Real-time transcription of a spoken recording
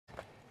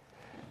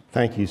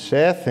Thank you,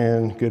 Seth,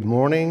 and good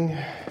morning.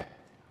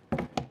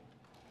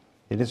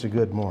 It is a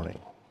good morning.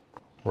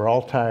 We're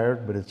all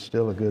tired, but it's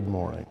still a good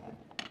morning.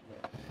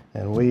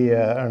 And we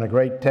are in a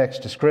great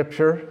text of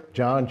Scripture,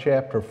 John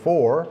chapter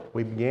 4.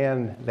 We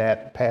began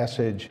that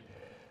passage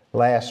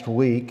last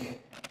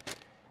week,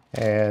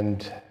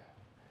 and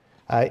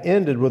I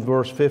ended with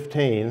verse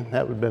 15.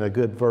 That would have been a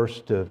good verse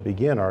to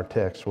begin our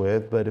text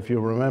with, but if you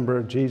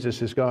remember,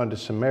 Jesus has gone to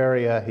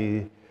Samaria.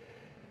 He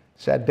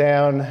sat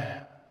down,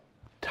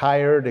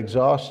 tired,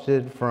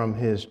 exhausted from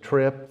his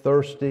trip,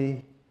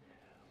 thirsty,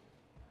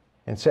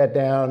 and sat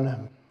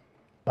down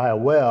by a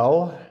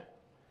well,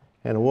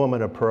 and a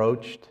woman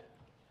approached.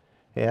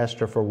 He asked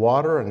her for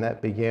water, and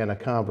that began a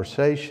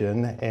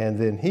conversation, and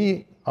then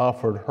he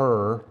offered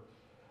her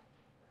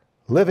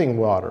living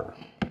water.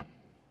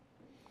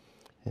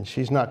 And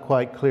she's not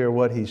quite clear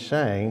what he's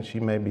saying. She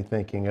may be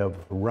thinking of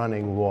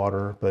running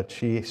water, but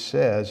she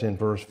says in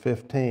verse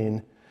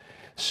 15,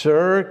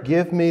 "Sir,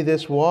 give me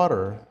this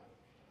water,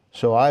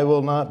 so I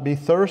will not be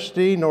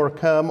thirsty, nor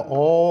come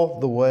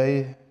all the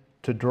way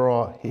to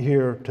draw.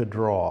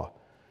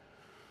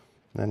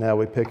 And now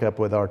we pick up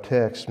with our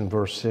text in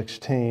verse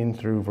 16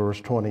 through verse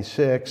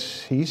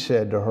 26. He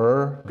said to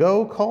her,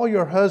 "Go, call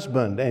your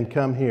husband and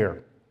come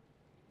here."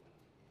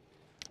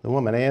 The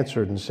woman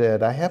answered and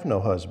said, "I have no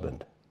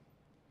husband."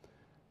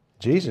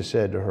 Jesus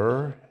said to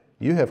her,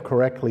 "You have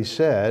correctly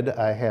said,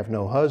 'I have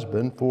no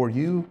husband,' for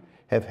you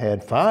have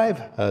had 5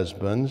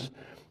 husbands,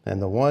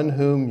 and the one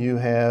whom you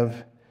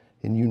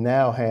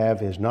now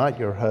have is not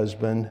your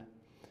husband.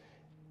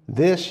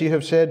 This you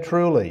have said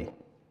truly."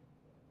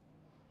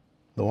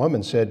 The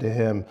woman said to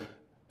him,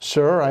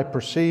 "Sir, I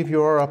perceive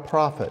you are a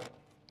prophet.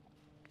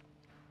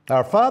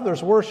 Our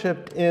fathers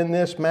worshipped in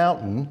this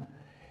mountain,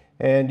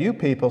 and you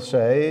people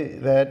say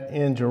that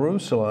in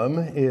Jerusalem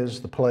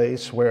is the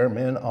place where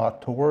men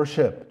ought to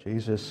worship."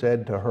 Jesus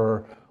said to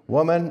her,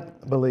 "Woman,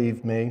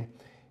 believe me,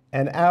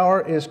 an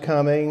hour is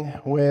coming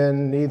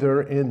when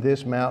neither in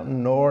this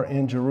mountain nor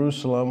in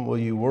Jerusalem will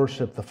you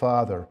worship the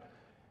Father.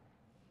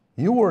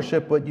 You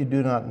worship what you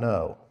do not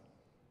know.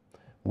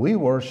 We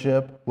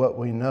worship what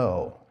we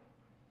know,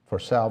 for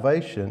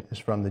salvation is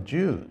from the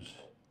Jews.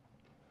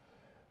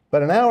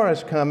 But an hour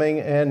is coming,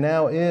 and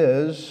now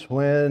is,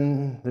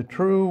 when the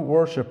true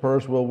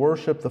worshipers will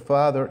worship the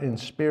Father in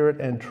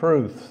spirit and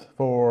truth.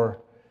 For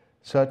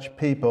such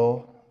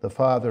people the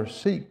Father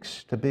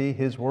seeks to be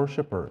his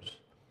worshipers.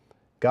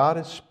 God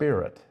is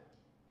spirit,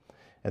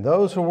 and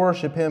those who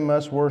worship him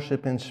must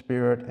worship in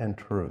spirit and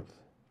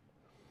truth."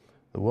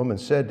 The woman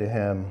said to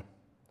him,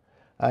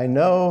 "I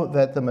know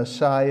that the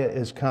Messiah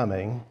is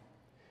coming,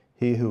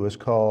 he who is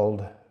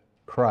called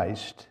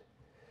Christ."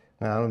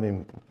 Now, let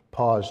me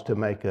pause to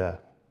make a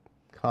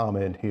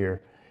comment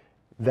here.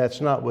 That's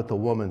not what the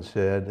woman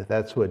said.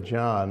 That's what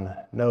John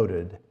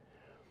noted.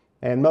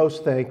 And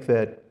most think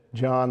that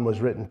John was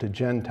written to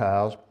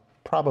Gentiles,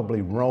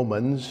 probably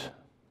Romans,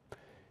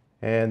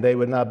 and they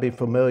would not be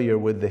familiar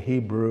with the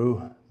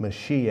Hebrew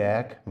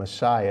Mashiach,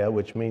 Messiah,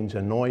 which means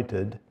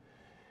anointed.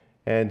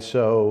 And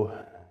so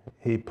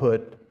he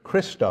put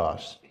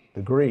Christos,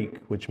 the Greek,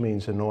 which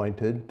means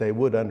anointed. They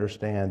would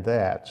understand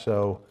that.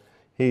 So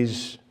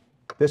this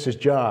is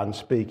John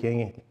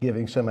speaking,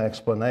 giving some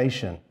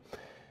explanation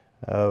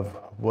of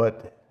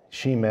what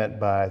she meant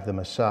by the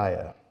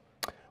Messiah.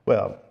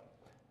 Well,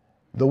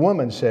 the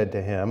woman said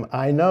to him,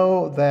 "I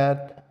know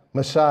that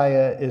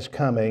Messiah is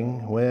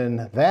coming.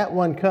 When that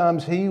one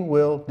comes, he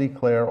will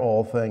declare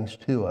all things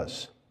to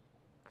us."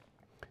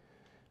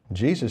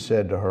 Jesus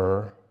said to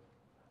her,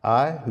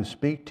 "I who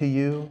speak to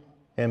you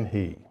am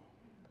he."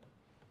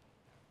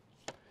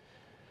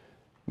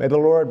 May the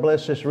Lord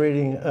bless this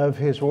reading of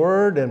his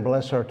word and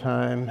bless our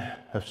time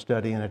of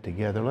studying it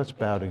together. Let's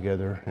bow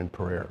together in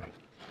prayer.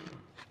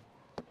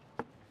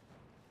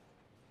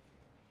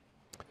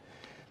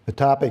 The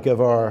topic of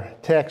our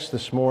text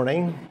this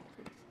morning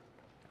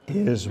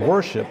is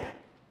worship.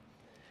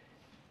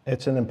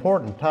 It's an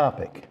important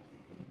topic.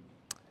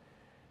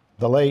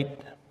 The late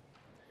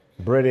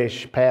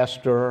British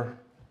pastor,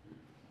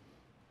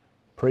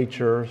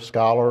 preacher,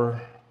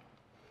 scholar,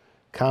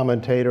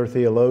 commentator,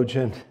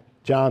 theologian,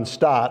 John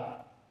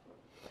Stott,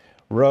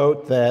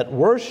 wrote that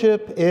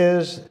worship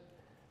is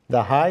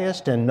the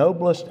highest and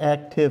noblest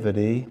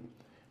activity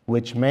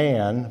which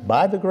man,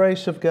 by the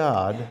grace of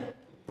God,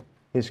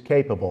 is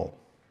capable.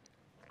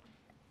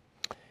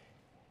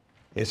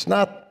 If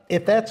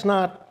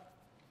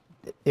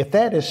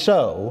that is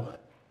so,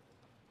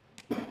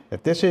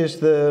 if this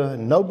is the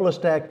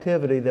noblest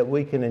activity that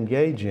we can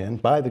engage in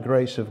by the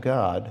grace of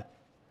God,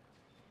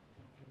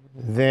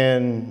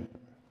 then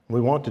we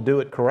want to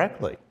do it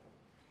correctly.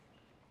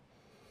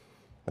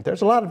 But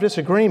there's a lot of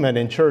disagreement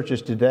in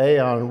churches today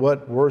on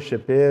what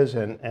worship is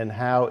and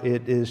how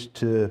it is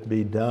to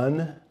be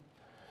done.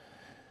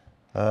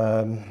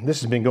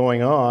 This has been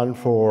going on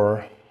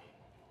for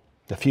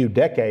a few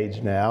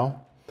decades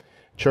now.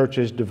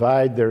 Churches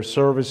divide their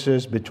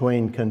services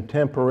between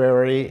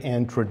contemporary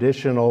and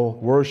traditional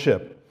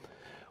worship.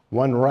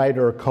 One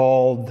writer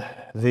called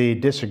the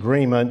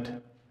disagreement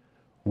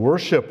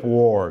worship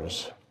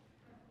wars.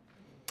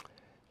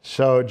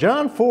 So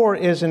John 4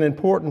 is an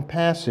important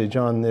passage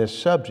on this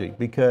subject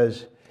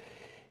because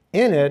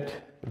in it,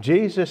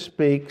 Jesus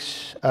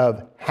speaks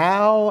of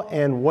how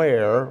and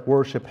where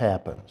worship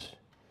happens.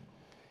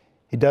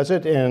 He does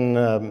it in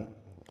a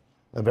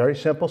very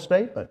simple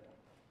statement.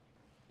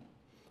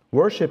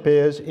 Worship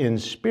is in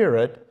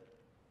spirit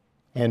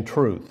and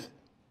truth.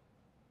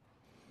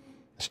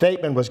 The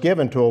statement was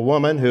given to a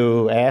woman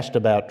who asked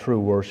about true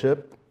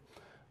worship,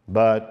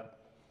 but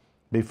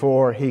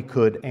before he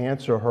could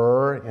answer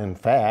her, in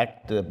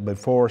fact,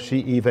 before she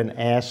even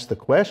asked the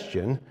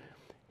question,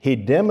 he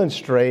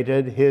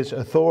demonstrated his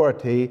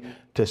authority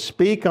to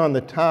speak on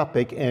the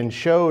topic and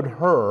showed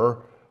her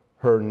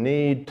her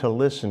need to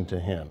listen to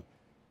him.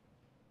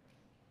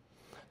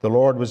 The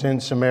Lord was in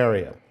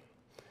Samaria,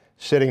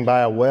 sitting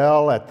by a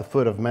well at the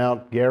foot of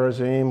Mount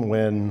Gerizim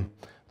when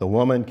the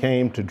woman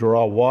came to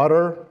draw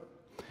water.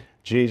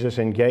 Jesus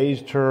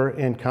engaged her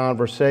in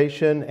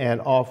conversation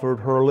and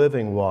offered her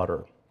living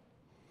water.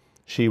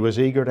 She was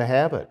eager to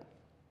have it.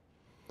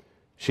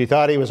 She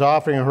thought he was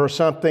offering her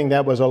something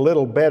that was a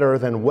little better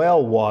than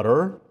well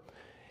water,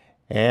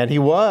 and he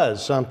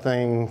was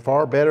something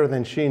far better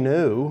than she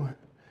knew.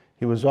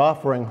 He was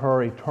offering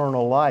her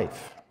eternal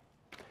life.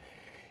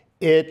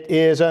 It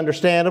is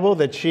understandable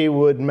that she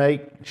would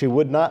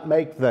not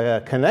make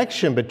the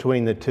connection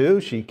between the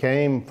two. She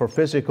came for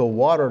physical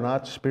water,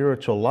 not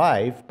spiritual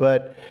life,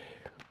 but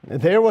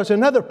there was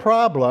another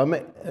problem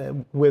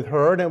with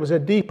her, and it was a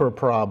deeper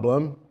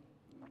problem.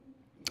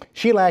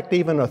 She lacked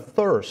even a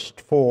thirst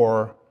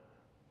for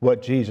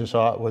what Jesus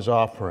was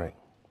offering.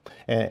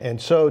 And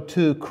so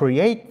to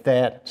create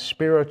that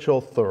spiritual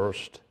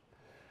thirst,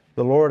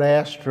 the Lord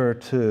asked her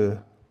to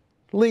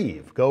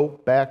leave,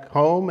 go back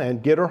home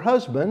and get her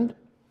husband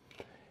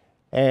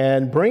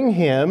and bring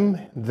him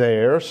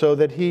there so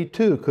that he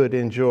too could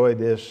enjoy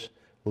this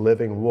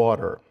living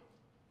water.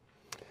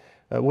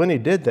 When he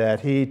did that,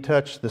 he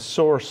touched the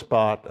sore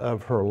spot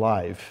of her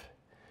life.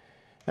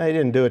 He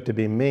didn't do it to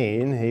be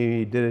mean.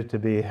 He did it to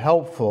be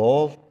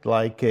helpful,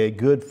 like a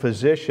good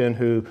physician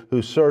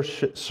who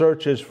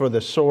searches for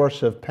the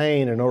source of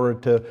pain in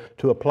order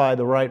to apply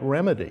the right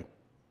remedy.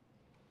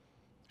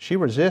 She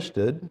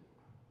resisted.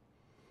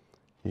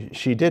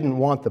 She didn't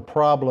want the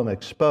problem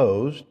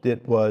exposed.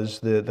 It was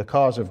the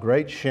cause of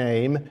great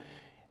shame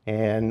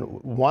and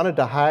wanted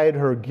to hide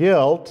her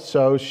guilt,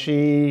 so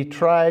she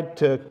tried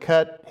to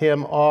cut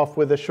him off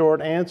with a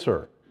short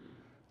answer.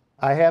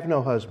 I have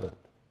no husband.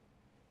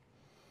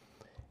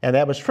 And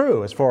that was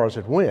true as far as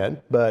it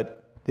went,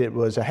 but it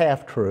was a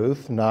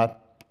half-truth,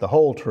 not the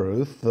whole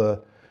truth. The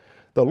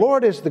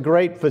Lord is the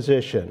great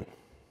physician,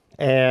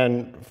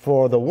 and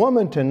for the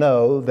woman to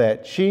know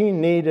that she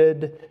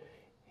needed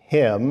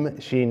him,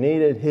 she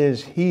needed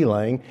his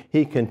healing,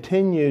 he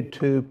continued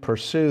to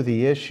pursue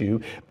the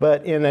issue,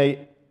 but in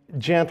a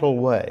gentle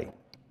way.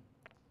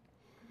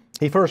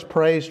 He first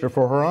praised her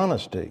for her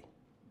honesty.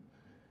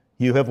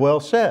 You have well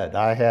said,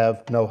 I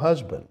have no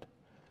husband.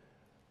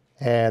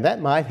 And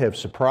that might have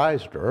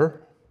surprised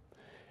her.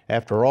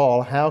 After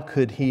all, how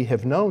could he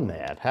have known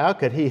that? How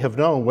could he have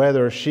known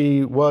whether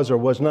she was or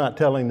was not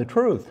telling the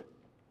truth?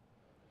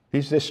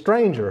 He's this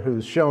stranger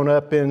who's shown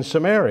up in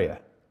Samaria.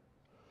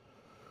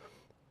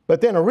 But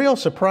then a real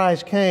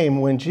surprise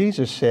came when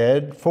Jesus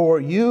said,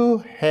 for you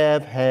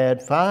have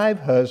had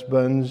 5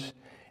 husbands,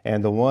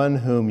 and the one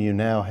whom you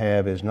now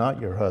have is not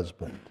your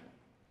husband.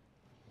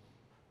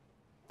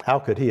 How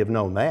could he have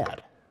known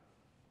that?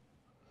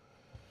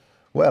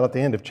 Well, at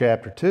the end of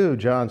chapter 2,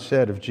 John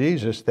said of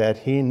Jesus that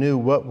he knew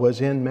what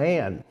was in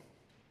man.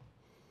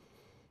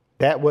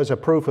 That was a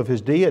proof of his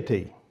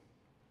deity.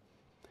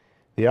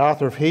 The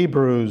author of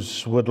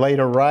Hebrews would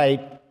later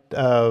write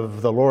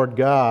of the Lord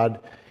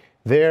God,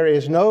 there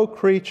is no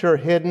creature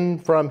hidden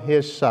from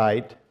his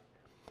sight,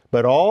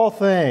 but all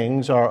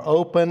things are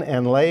open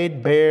and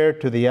laid bare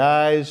to the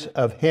eyes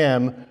of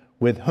him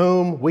with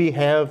whom we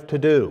have to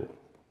do.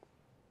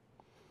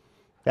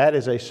 That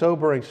is a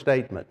sobering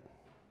statement.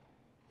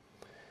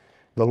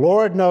 The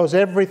Lord knows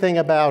everything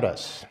about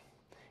us.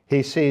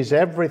 He sees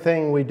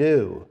everything we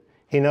do.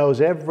 He knows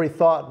every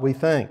thought we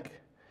think.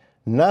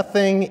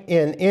 Nothing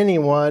in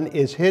anyone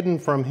is hidden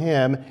from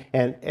him,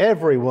 and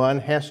everyone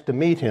has to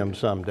meet him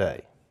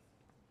someday.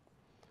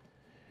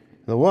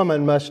 The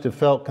woman must have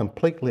felt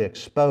completely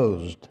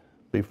exposed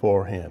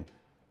before him.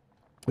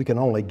 We can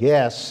only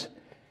guess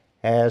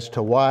as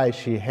to why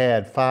she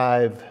had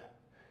 5,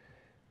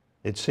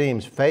 it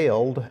seems,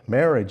 failed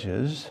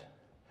marriages.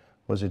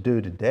 Was it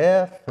due to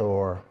death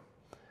or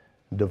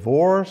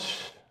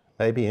divorce,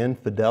 maybe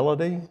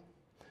infidelity?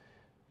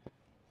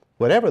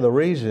 Whatever the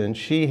reason,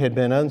 she had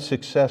been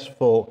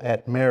unsuccessful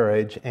at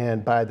marriage,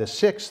 and by the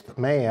 6th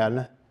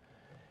man,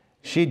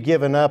 she'd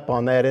given up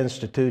on that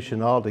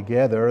institution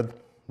altogether,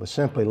 was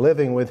simply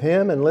living with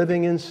him and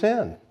living in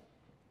sin.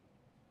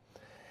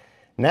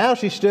 Now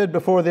she stood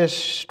before this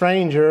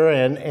stranger,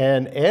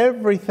 and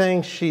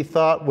everything she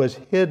thought was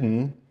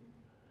hidden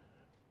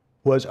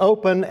was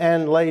open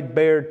and laid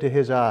bare to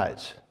his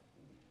eyes.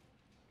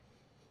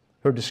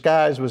 Her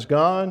disguise was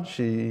gone.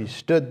 She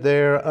stood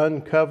there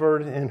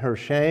uncovered in her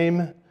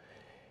shame.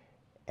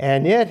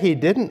 And yet he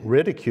didn't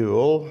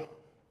ridicule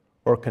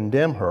or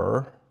condemn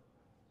her.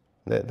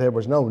 There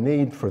was no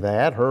need for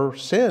that. Her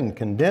sin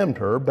condemned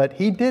her, but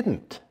he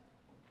didn't.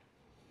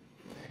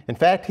 In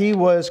fact, he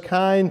was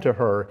kind to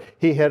her.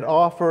 He had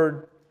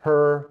offered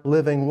her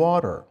living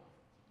water.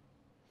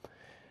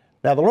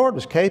 Now, the Lord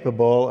was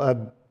capable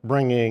of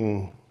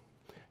bringing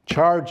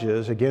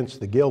charges against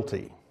the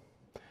guilty,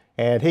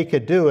 and he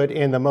could do it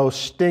in the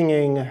most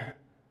stinging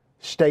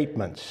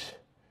statements.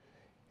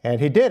 And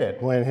he did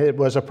it when it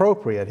was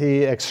appropriate.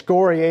 He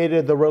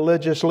excoriated the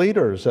religious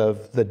leaders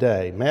of the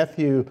day.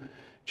 Matthew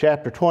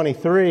chapter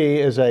 23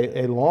 is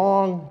a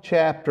long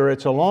chapter.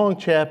 It's a long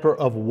chapter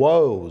of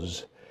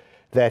woes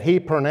that he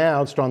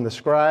pronounced on the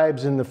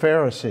scribes and the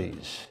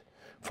Pharisees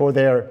for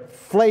their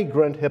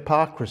flagrant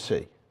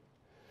hypocrisy.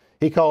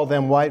 He called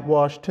them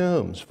whitewashed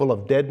tombs full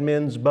of dead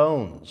men's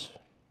bones.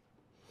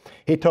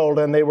 He told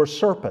them they were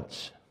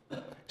serpents,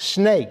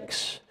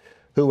 snakes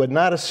who would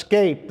not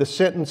escape the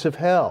sentence of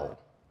hell.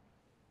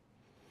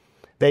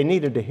 They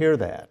needed to hear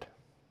that.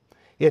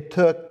 It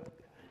took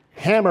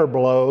hammer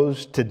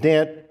blows to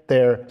dent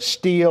their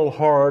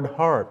steel-hard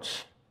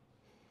hearts.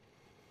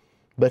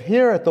 But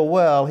here at the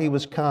well, he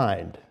was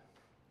kind.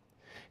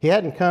 He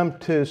hadn't come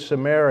to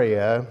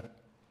Samaria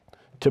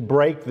to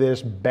break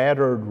this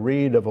battered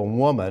reed of a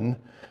woman,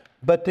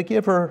 but to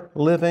give her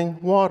living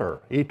water,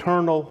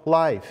 eternal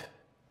life.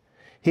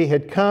 He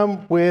had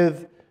come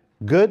with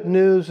good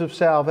news of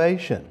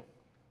salvation.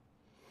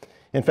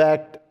 In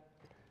fact,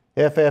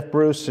 F.F.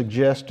 Bruce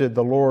suggested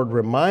the Lord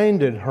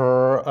reminded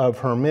her of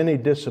her many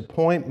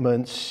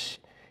disappointments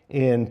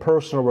in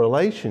personal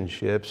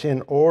relationships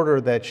in order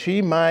that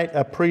she might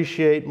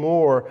appreciate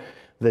more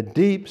the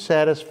deep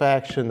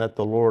satisfaction that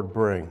the Lord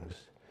brings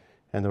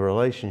and the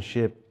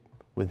relationship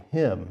with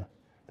Him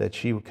that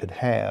she could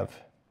have.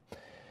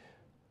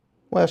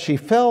 Well, she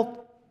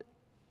felt,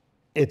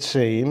 it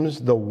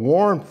seems, the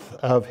warmth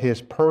of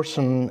His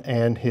person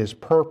and His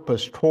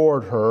purpose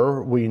toward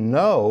her, we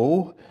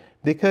know,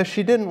 because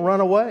she didn't run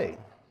away.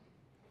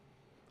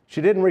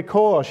 She didn't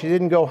recoil. She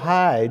didn't go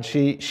hide.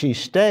 She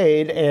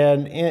stayed,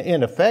 and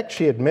in effect,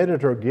 she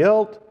admitted her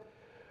guilt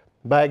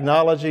by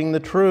acknowledging the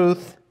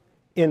truth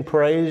in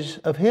praise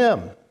of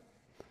Him.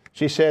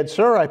 She said,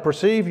 "Sir, I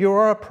perceive you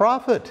are a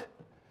prophet."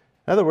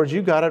 In other words,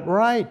 you got it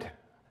right.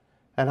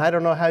 And I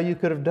don't know how you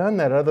could have done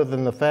that other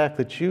than the fact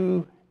that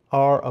you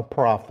are a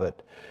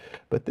prophet.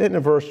 But then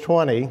in verse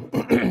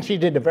 20, she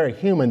did a very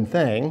human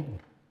thing.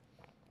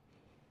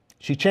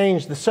 She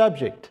changed the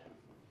subject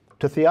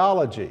to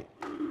theology,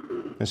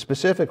 and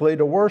specifically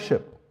to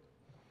worship.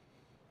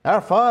 Our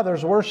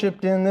fathers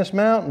worshiped in this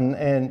mountain,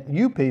 and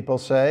you people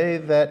say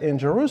that in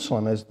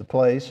Jerusalem is the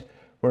place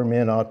where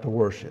men ought to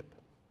worship.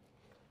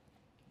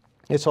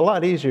 It's a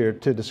lot easier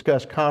to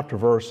discuss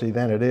controversy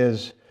than it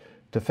is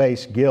to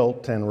face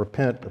guilt and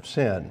repent of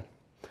sin.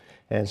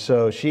 And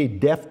so she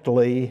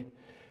deftly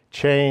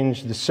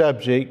changed the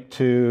subject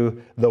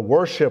to the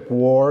worship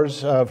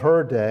wars of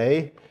her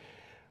day.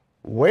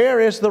 Where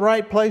is the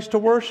right place to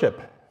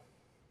worship?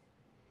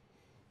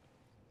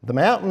 The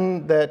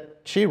mountain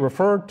that she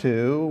referred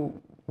to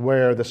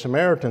where the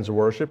Samaritans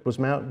worshiped was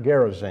Mount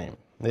Gerizim.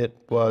 It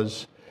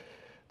was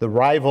the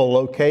rival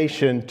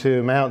location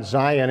to Mount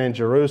Zion in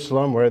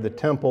Jerusalem, where the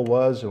temple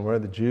was and where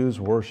the Jews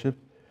worshiped.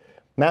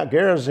 Mount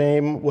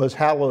Gerizim was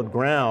hallowed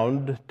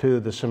ground to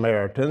the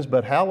Samaritans,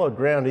 but hallowed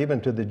ground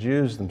even to the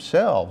Jews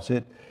themselves.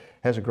 It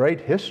has a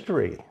great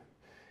history.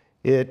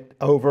 It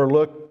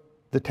overlooked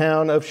the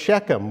town of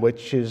Shechem,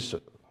 which is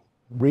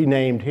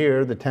renamed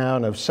here the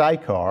town of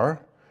Sychar,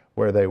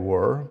 where they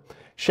were.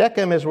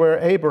 Shechem is where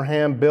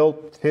Abraham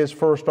built his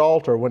first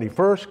altar when he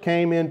first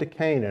came into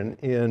Canaan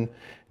in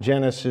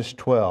Genesis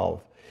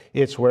 12.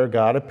 It's where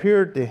God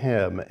appeared to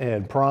him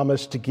and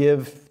promised to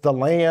give the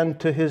land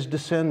to his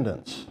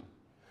descendants.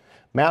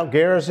 Mount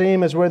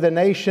Gerizim is where the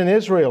nation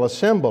Israel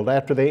assembled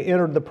after they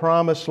entered the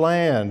promised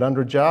land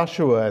under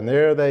Joshua, and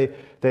there they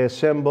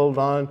assembled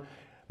on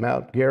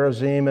Mount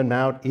Gerizim and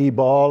Mount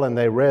Ebal, and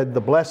they read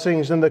the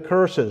blessings and the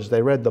curses.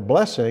 They read the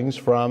blessings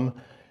from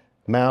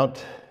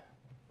Mount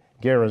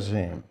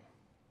Gerizim.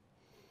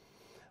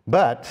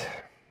 But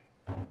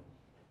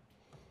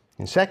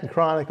in 2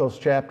 Chronicles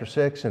chapter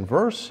 6 and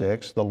verse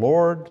 6, the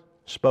Lord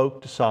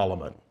spoke to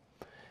Solomon.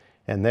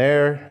 And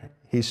there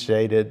he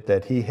stated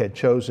that he had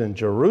chosen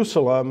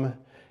Jerusalem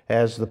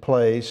as the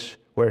place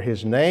where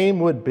his name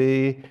would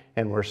be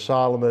and where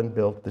Solomon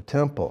built the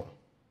temple.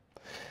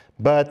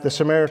 But the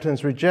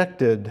Samaritans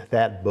rejected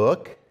that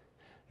book.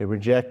 They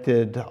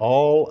rejected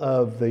all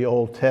of the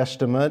Old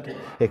Testament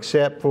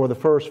except for the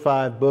first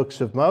 5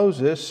 books of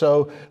Moses.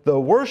 So the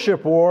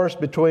worship wars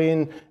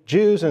between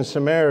Jews and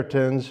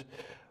Samaritans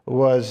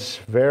was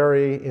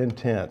very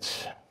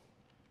intense.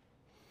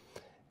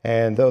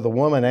 And though the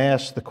woman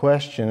asked the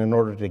question in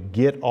order to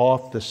get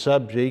off the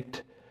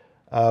subject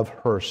of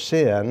her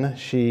sin,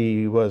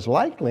 she was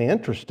likely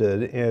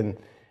interested in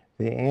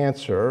the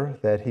answer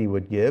that he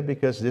would give,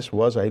 because this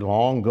was a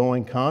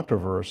long-going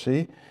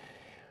controversy.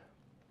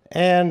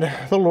 And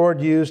the Lord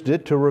used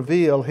it to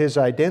reveal His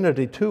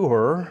identity to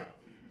her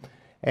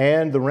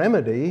and the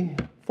remedy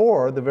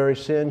for the very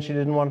sin she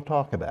didn't want to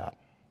talk about.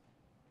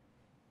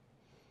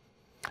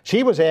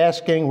 She was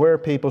asking where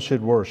people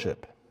should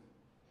worship.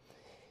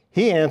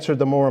 He answered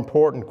the more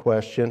important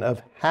question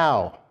of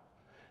how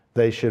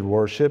they should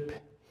worship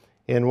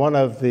in one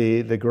of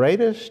the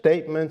greatest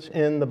statements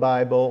in the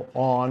Bible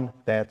on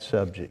that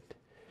subject.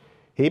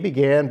 He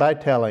began by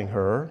telling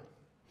her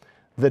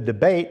the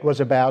debate was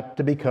about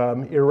to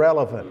become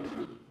irrelevant.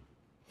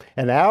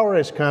 An hour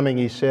is coming,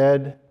 he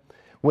said,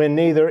 when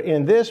neither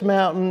in this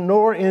mountain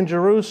nor in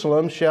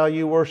Jerusalem shall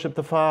you worship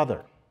the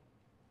Father.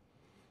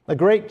 A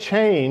great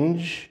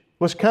change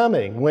was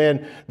coming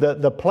when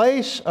the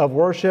place of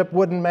worship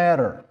wouldn't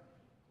matter.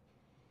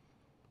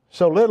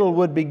 So little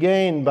would be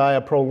gained by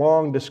a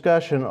prolonged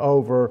discussion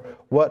over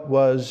what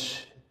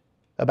was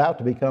about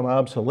to become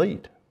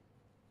obsolete.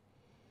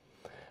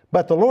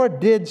 But the Lord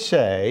did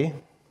say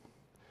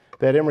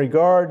that in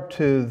regard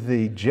to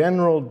the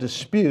general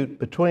dispute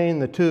between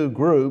the two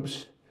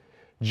groups,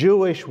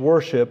 Jewish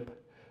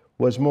worship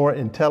was more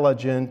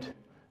intelligent,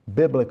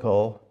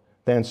 biblical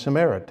than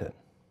Samaritan.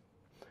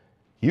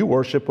 You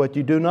worship what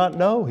you do not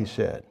know, he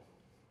said.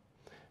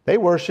 They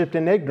worshiped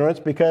in ignorance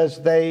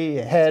because they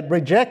had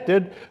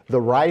rejected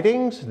the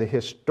writings, the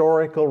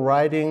historical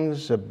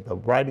writings, the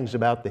writings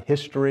about the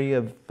history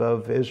of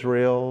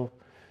Israel,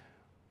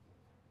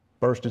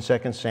 1st and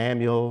 2nd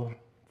Samuel,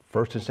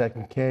 1st and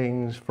 2nd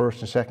Kings,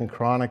 1st and 2nd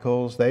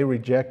Chronicles. They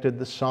rejected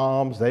the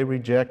Psalms. They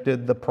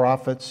rejected the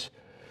prophets.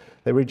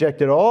 They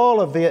rejected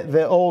all of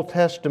the Old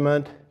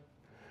Testament,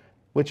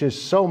 which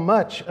is so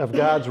much of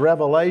God's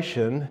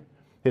revelation,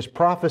 His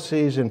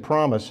prophecies and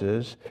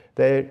promises.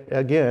 They,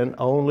 again,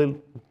 only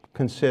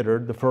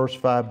considered the first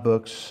 5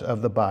 books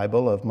of the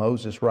Bible, of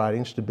Moses'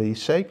 writings, to be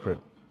sacred.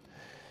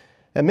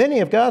 And many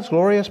of God's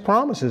glorious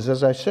promises,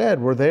 as I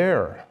said, were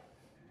there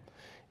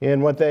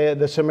in what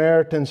the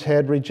Samaritans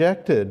had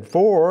rejected.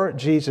 For,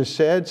 Jesus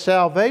said,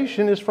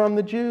 salvation is from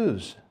the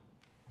Jews.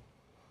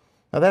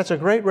 Now that's a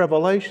great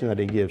revelation that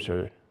He gives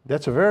her.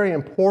 That's a very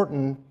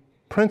important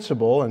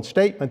principle and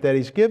statement that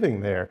He's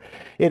giving there.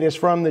 It is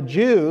from the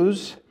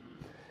Jews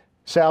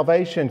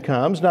salvation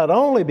comes, not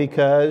only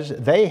because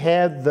they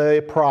had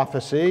the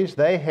prophecies,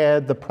 they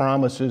had the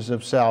promises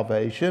of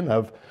salvation,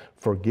 of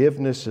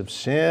forgiveness of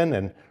sin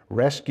and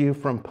rescue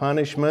from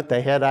punishment.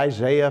 They had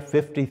Isaiah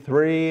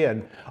 53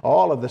 and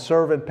all of the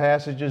servant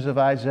passages of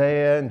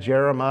Isaiah and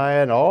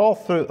Jeremiah, and all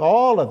through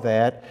all of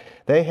that,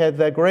 they had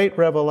that great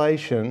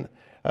revelation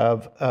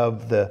of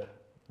the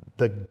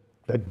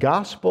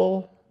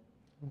gospel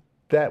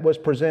that was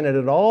presented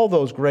in all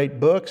those great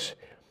books,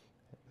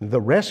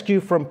 the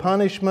rescue from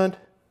punishment.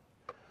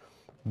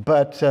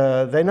 But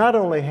they not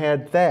only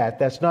had that,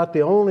 that's not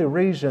the only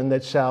reason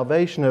that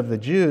salvation of the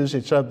Jews,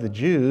 it's of the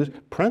Jews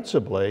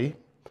principally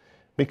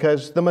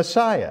because the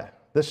Messiah,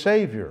 the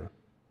Savior,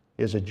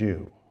 is a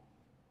Jew.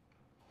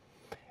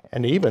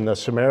 And even the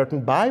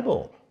Samaritan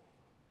Bible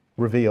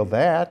revealed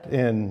that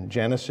in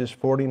Genesis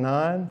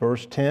 49,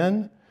 verse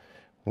 10,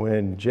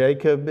 when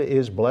Jacob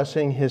is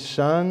blessing his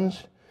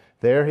sons,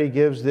 there he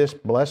gives this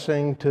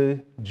blessing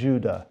to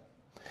Judah.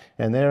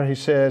 And there he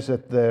says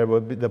that there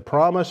would be the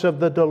promise of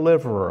the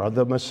deliverer, of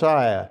the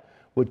Messiah,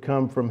 would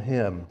come from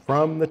him,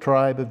 from the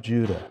tribe of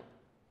Judah.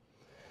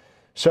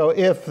 So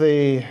if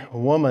the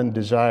woman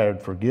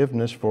desired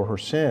forgiveness for her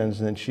sins,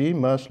 then she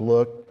must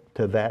look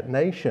to that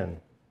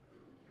nation,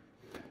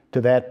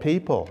 to that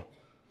people,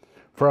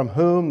 from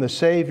whom the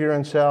Savior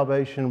and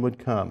salvation would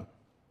come.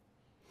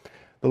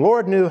 The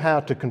Lord knew how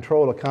to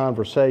control a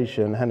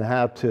conversation and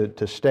how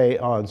to stay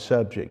on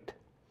subject.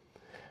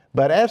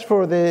 But as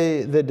for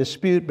the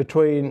dispute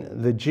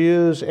between the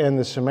Jews and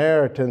the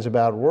Samaritans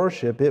about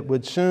worship, it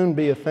would soon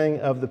be a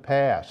thing of the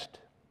past.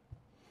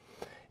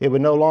 It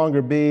would no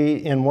longer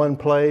be in one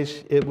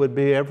place, it would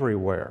be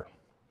everywhere.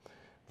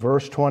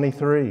 Verse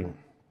 23.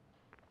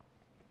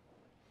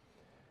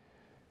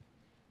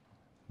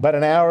 But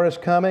an hour is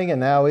coming,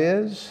 and now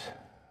is,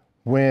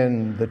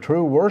 when the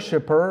true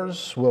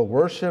worshipers will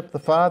worship the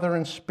Father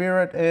in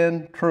spirit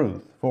and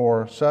truth.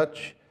 For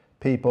such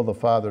people the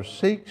Father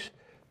seeks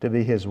to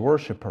be His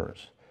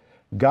worshipers.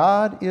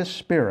 God is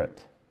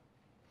spirit,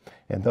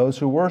 and those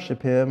who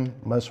worship Him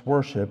must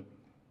worship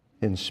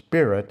in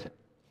spirit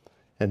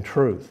and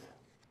truth.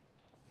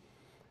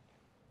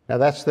 Now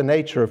that's the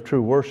nature of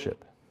true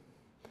worship.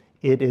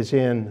 It is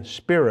in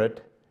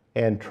spirit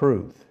and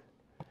truth.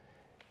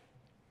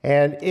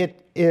 And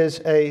it is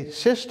a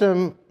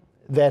system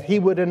that He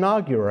would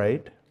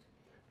inaugurate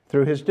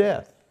through His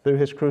death, through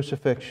His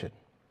crucifixion.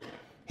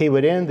 He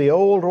would end the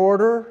old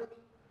order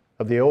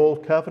of the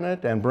old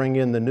covenant and bring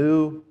in the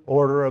new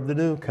order of the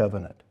new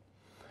covenant.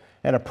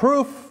 And a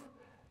proof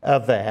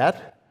of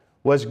that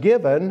was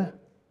given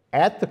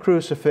at the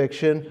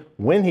crucifixion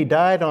when He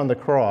died on the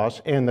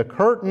cross, and the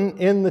curtain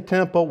in the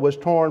temple was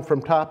torn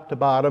from top to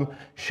bottom,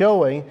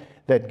 showing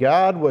that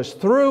God was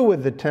through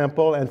with the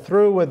temple and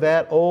through with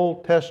that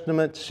Old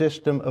Testament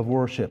system of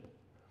worship.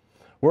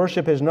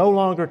 Worship is no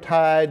longer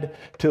tied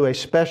to a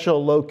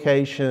special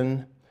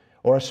location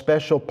or a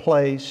special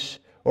place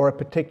or a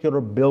particular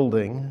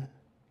building.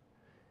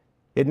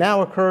 It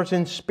now occurs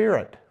in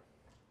spirit,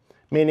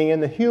 meaning in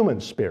the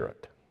human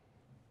spirit.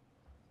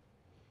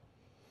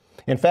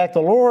 In fact,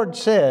 the Lord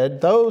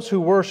said, those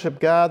who worship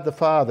God the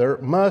Father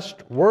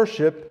must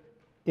worship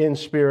in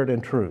spirit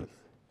and truth.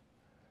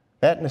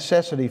 That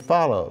necessity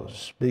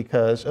follows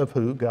because of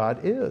who God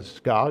is.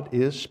 God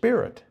is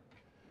spirit.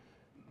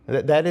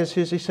 That is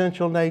His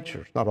essential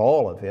nature. Not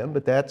all of Him,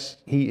 but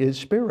He is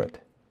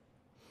spirit.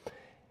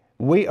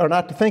 We are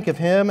not to think of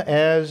Him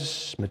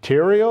as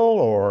material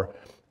or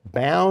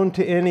bound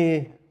to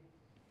any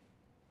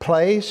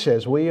place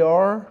as we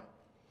are.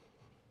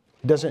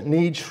 He doesn't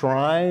need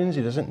shrines.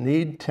 He doesn't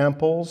need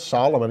temples.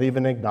 Solomon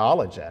even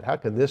acknowledged that. How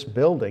could this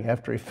building,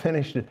 after he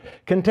finished it,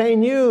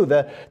 contain you?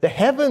 The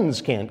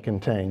heavens can't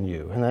contain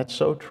you. And that's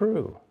so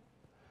true.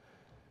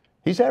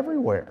 He's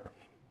everywhere.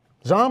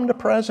 He's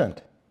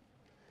omnipresent.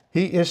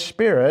 He is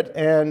spirit,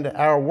 and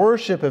our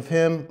worship of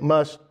Him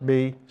must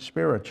be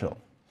spiritual.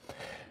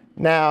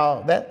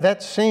 Now,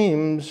 that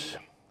seems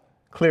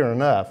clear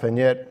enough, and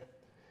yet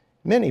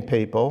many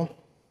people,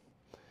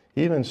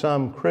 even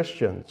some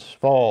Christians,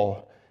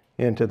 fall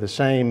into the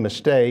same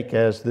mistake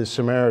as the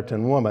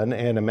Samaritan woman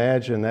and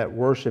imagine that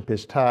worship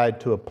is tied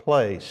to a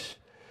place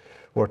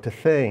or to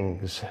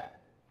things.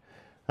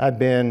 I've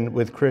been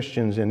with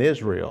Christians in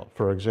Israel,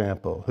 for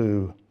example,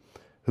 who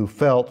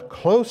felt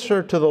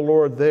closer to the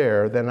Lord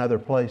there than other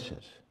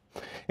places.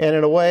 And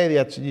in a way,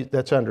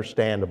 that's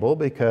understandable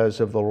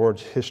because of the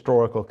Lord's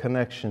historical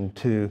connection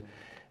to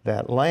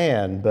that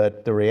land.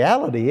 But the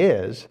reality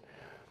is,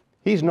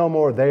 He's no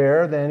more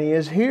there than He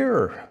is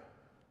here.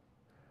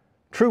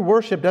 True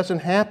worship doesn't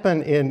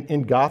happen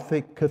in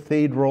Gothic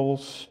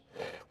cathedrals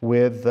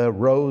with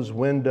rose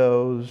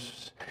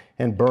windows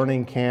and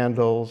burning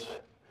candles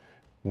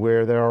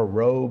where there are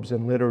robes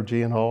and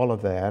liturgy and all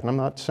of that. And I'm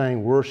not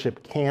saying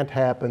worship can't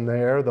happen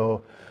there,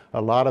 though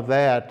a lot of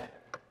that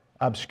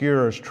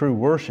obscures true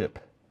worship.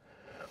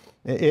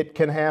 It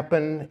can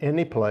happen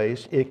any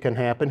place. It can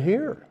happen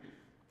here.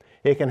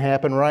 It can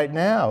happen right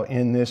now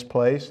in this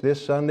place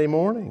this Sunday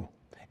morning.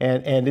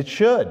 And it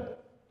should.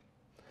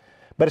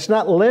 But it's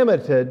not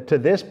limited to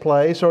this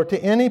place or to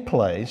any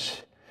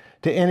place,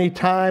 to any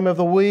time of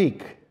the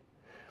week.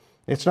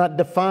 It's not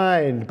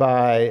defined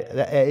by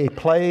a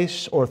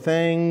place or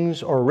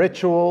things or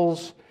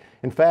rituals.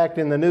 In fact,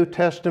 in the New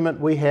Testament,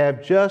 we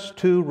have just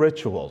two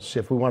rituals,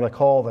 if we want to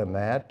call them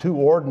that, two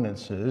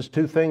ordinances,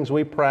 two things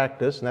we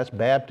practice, and that's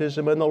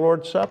baptism and the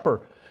Lord's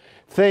Supper.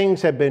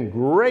 Things have been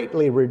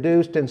greatly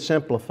reduced and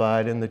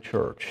simplified in the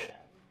church.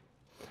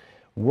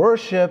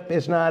 Worship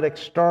is not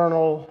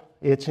external,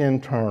 it's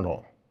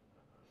internal.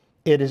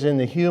 It is in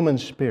the human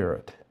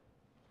spirit,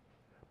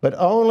 but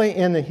only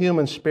in the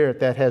human spirit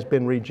that has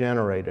been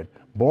regenerated,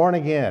 born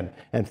again,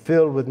 and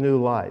filled with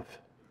new life.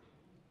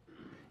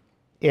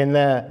 In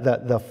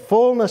the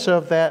fullness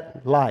of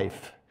that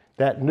life,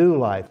 that new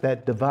life,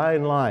 that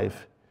divine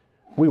life,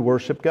 we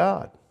worship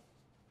God.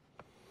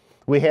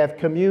 We have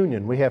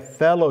communion, we have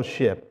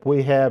fellowship,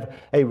 we have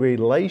a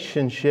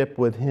relationship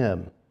with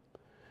Him.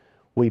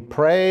 We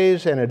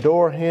praise and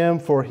adore Him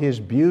for His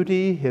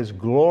beauty, His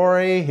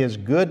glory, His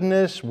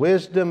goodness,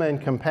 wisdom,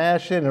 and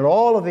compassion, and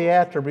all of the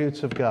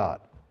attributes of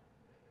God.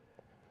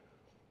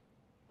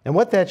 And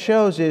what that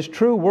shows is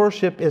true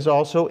worship is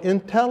also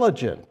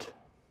intelligent.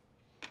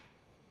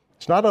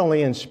 It's not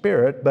only in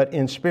spirit, but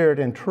in spirit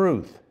and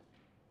truth.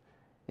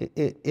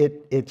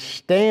 It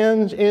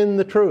stands in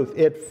the truth.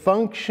 It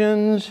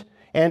functions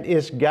and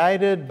is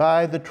guided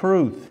by the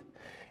truth.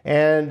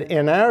 And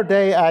in our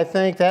day, I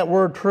think that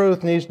word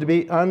truth needs to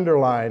be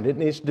underlined. It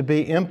needs to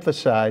be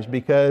emphasized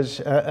because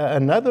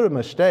another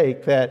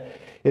mistake that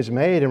is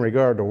made in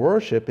regard to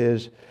worship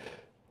is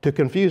to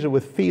confuse it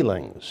with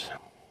feelings.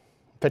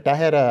 In fact, I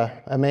had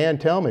a man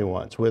tell me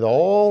once with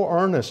all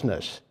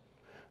earnestness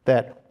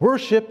that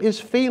worship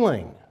is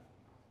feeling.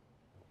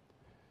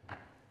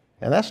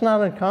 And that's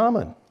not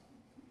uncommon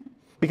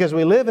because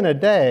we live in a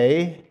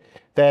day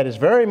that is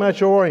very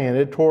much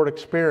oriented toward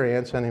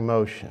experience and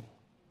emotion.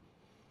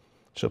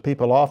 So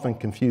people often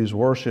confuse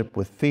worship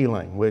with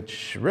feeling,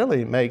 which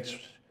really makes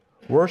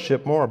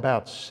worship more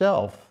about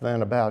self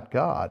than about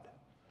God.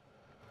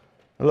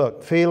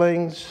 Look,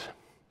 feelings,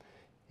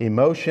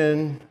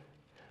 emotion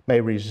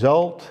may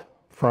result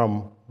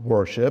from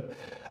worship.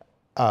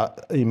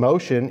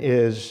 Emotion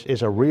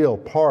is a real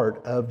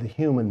part of the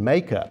human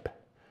makeup.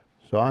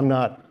 So I'm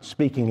not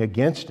speaking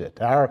against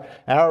it.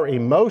 Our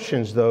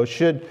emotions, though,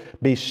 should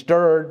be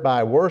stirred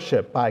by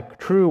worship, by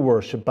true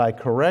worship, by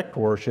correct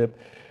worship.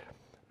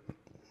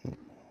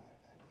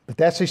 But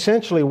that's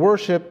essentially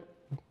worship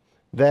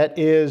that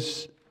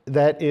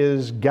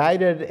is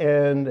guided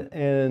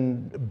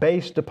and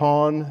based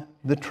upon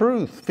the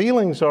truth.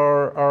 Feelings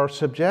are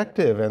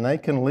subjective and they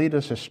can lead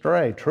us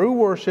astray. True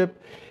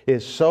worship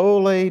is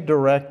solely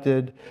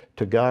directed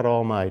to God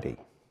Almighty.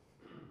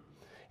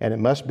 And it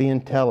must be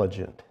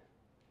intelligent.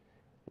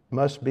 It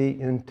must be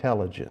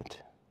intelligent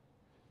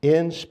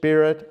in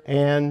spirit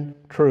and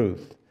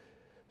truth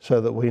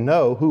so that we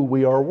know who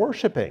we are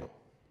worshiping.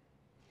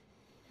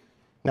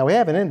 Now we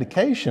have an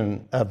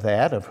indication of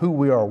that, of who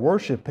we are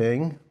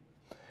worshiping,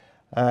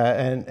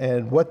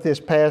 And what this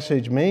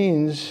passage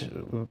means,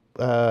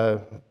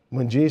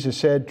 when Jesus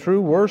said,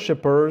 "True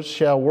worshipers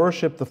shall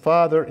worship the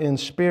Father in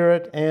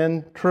spirit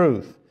and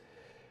truth."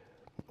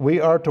 We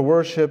are to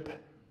worship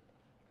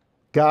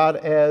God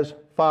as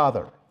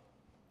Father.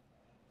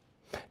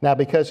 Now,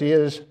 because He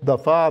is the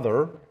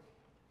Father,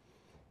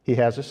 He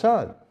has a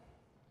Son.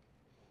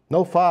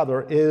 No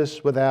father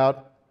is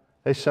without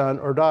a son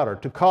or daughter.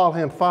 To call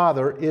Him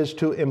Father is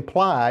to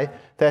imply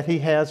that He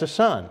has a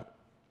Son.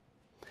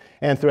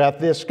 And throughout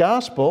this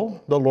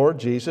gospel, the Lord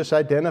Jesus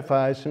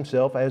identifies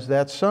Himself as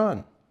that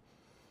Son.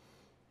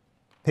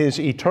 His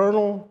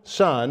eternal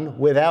Son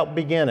without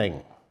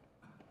beginning.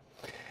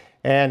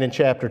 And in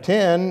chapter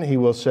 10, He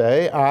will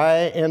say, "I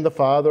and the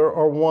Father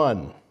are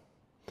one.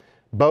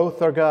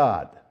 Both are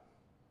God."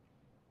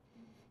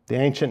 The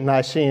ancient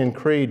Nicene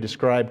Creed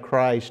described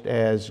Christ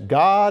as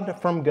God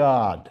from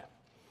God,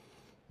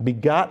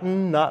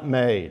 begotten, not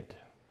made.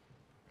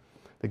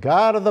 The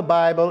God of the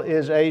Bible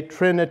is a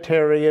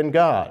Trinitarian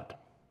God.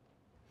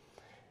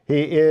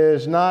 He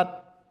is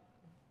not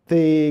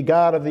the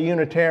God of the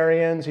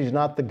Unitarians. He's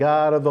not the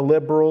God of the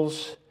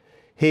liberals.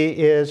 He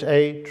is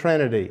a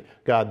Trinity.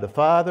 God the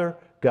Father,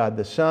 God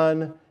the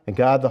Son, and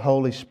God the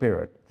Holy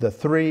Spirit. The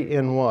three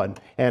in one.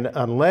 And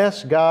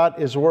unless God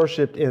is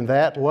worshiped in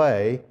that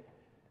way,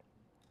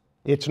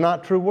 it's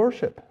not true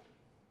worship.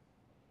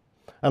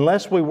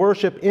 Unless we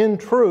worship in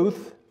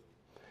truth,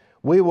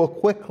 we will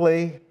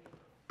quickly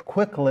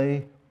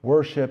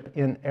worship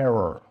in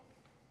error.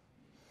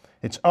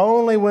 It's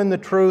only when the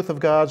truth of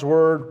God's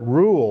Word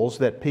rules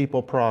that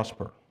people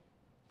prosper.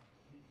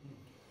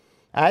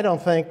 I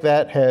don't think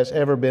that has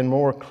ever been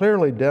more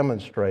clearly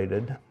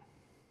demonstrated,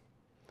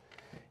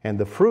 and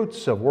the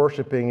fruits of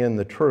worshiping in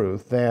the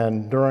truth,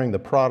 than during the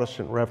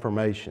Protestant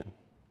Reformation.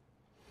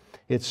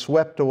 It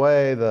swept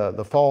away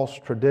the false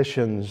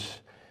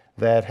traditions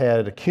that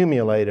had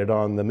accumulated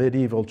on the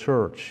medieval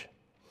church.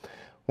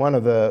 One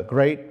of the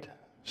great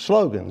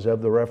slogans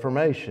of the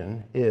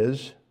Reformation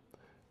is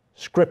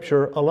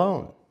Scripture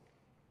alone.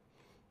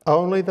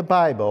 Only the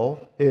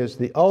Bible is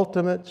the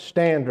ultimate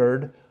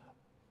standard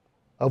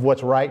of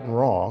what's right and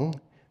wrong,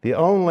 the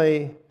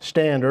only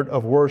standard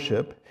of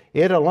worship.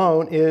 It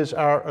alone is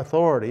our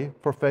authority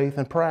for faith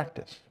and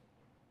practice.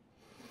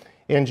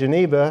 In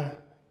Geneva,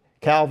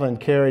 Calvin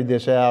carried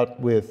this out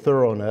with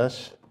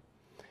thoroughness.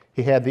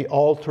 He had the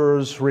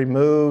altars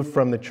removed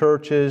from the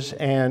churches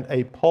and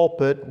a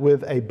pulpit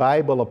with a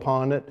Bible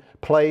upon it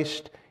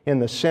placed in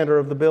the center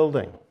of the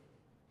building.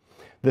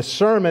 The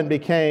sermon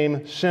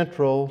became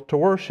central to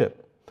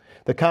worship.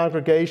 The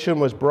congregation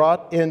was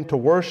brought into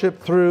worship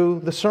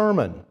through the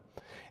sermon.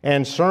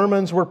 And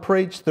sermons were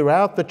preached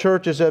throughout the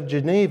churches of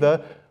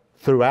Geneva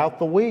throughout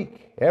the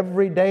week.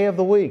 Every day of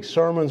the week,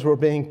 sermons were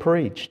being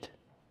preached.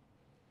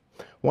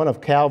 One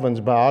of Calvin's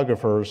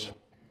biographers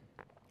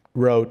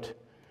wrote,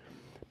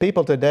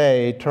 "People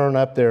today turn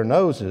up their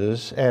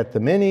noses at the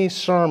many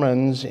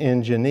sermons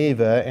in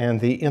Geneva and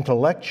the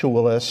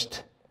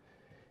intellectualist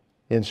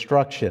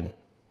instruction."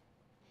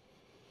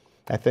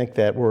 I think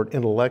that word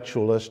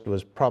intellectualist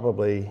was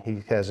probably,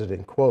 he has it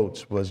in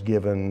quotes, was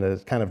given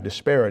kind of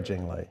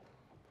disparagingly.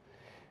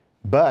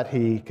 But,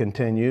 he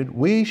continued,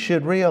 "We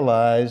should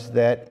realize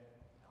that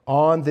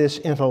on this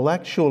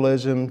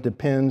intellectualism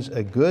depends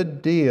a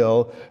good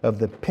deal of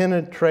the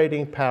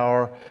penetrating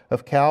power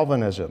of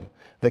Calvinism.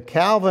 The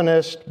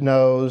Calvinist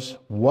knows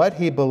what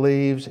he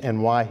believes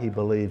and why he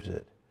believes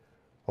it,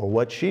 or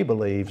what she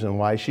believes and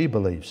why she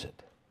believes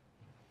it.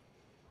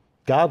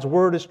 God's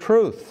Word is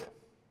truth,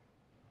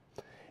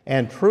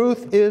 and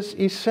truth is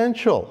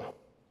essential.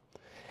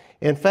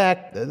 In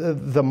fact,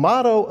 the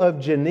motto of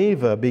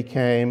Geneva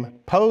became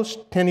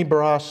Post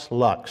Tenebras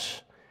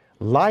Lux,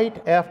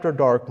 light after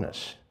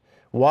darkness.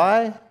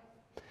 Why?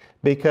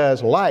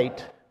 Because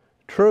light,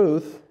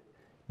 truth,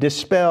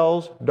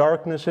 dispels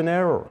darkness and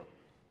error.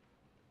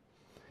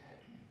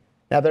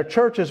 Now, their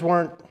churches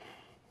weren't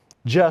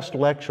just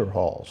lecture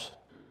halls.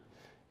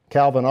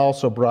 Calvin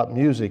also brought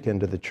music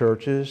into the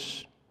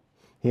churches.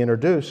 He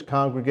introduced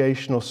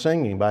congregational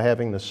singing by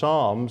having the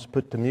Psalms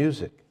put to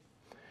music.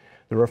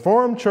 The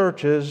Reformed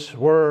churches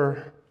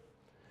were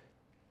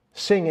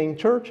singing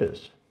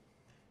churches.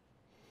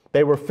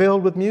 They were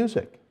filled with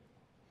music,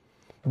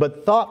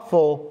 but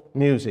thoughtful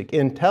music,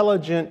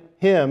 intelligent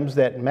hymns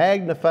that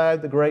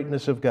magnified the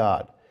greatness of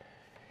God.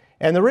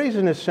 And the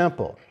reason is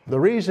simple. The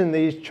reason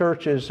these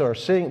churches were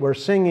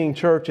singing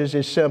churches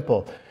is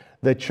simple.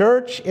 The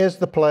church is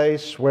the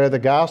place where the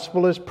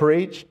gospel is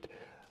preached.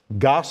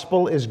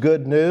 Gospel is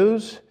good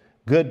news.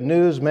 Good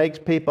news makes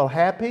people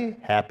happy.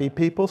 Happy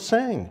people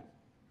sing.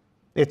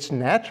 It's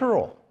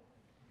natural.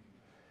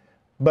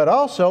 But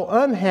also,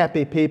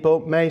 unhappy people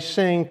may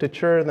sing to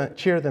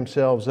cheer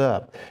themselves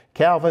up.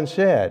 Calvin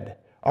said,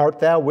 "Art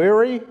thou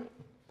weary?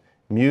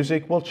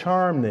 Music will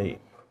charm thee."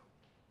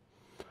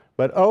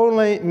 But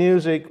only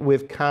music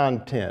with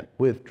content,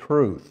 with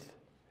truth.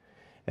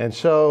 And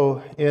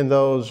so, in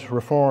those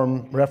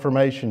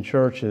Reformation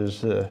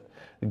churches,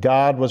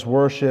 God was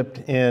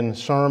worshiped in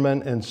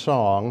sermon and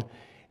song,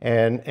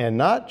 And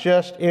not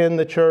just in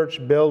the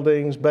church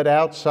buildings, but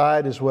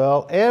outside as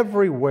well,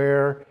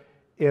 everywhere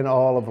in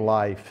all of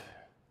life.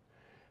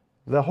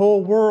 The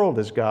whole world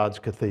is God's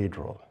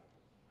cathedral,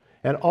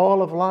 and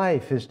all of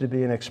life is to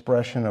be an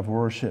expression of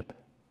worship.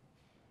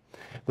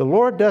 The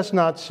Lord does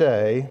not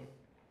say,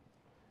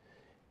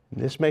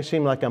 this may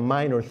seem like a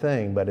minor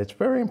thing, but it's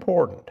very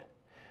important.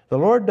 The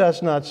Lord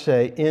does not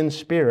say in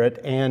spirit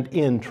and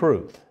in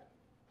truth,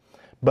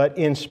 but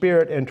in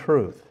spirit and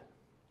truth.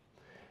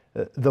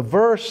 The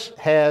verse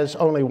has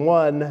only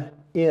one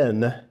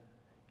in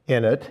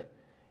it,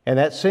 and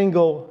that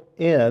single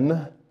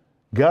in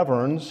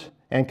governs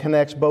and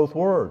connects both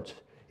words.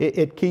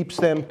 It keeps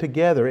them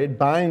together. It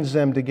binds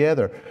them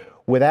together.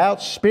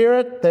 Without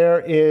spirit,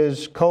 there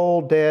is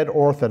cold, dead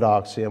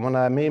orthodoxy. And what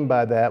I mean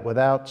by that,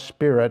 without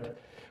spirit,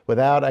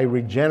 without a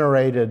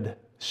regenerated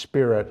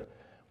spirit,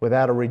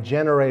 without a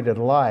regenerated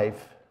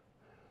life,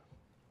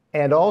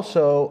 and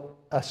also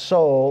a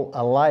soul,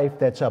 a life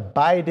that's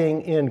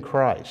abiding in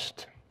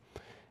Christ.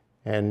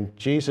 And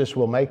Jesus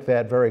will make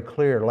that very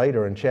clear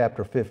later in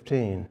chapter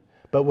 15.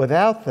 But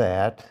without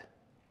that,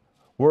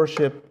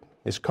 worship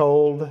is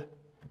cold,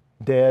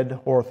 dead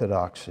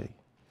orthodoxy.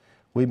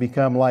 We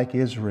become like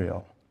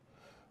Israel,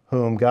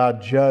 whom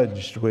God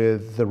judged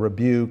with the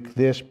rebuke,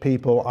 "This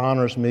people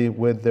honors me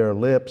with their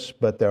lips,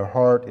 but their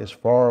heart is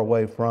far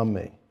away from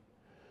me."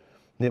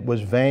 It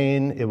was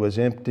vain, it was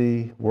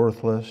empty,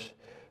 worthless.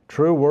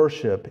 True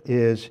worship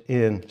is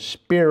in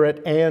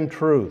spirit and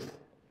truth.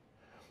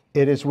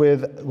 It is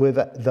with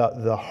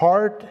the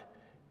heart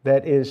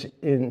that is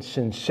in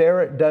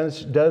sincerity,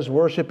 does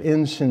worship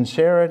in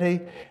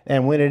sincerity,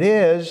 and when it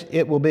is,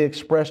 it will be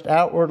expressed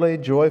outwardly,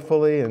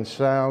 joyfully, in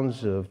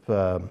sounds of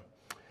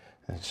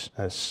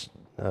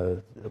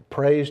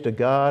praise to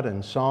God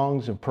and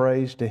songs of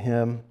praise to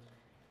Him.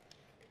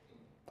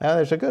 Now,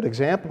 there's a good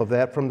example of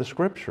that from the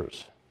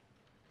Scriptures,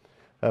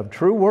 of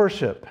true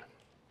worship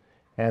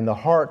and the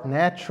heart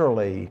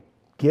naturally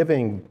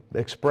giving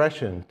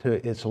expression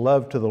to its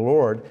love to the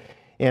Lord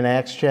in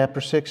Acts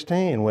chapter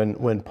 16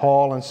 when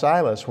Paul and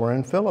Silas were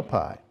in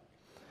Philippi.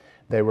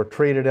 They were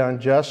treated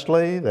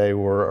unjustly, they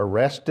were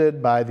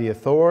arrested by the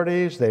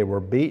authorities, they were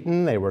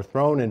beaten, they were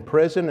thrown in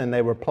prison, and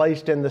they were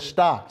placed in the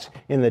stocks,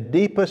 in the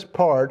deepest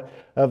part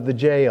of the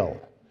jail.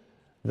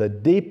 The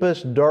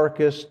deepest,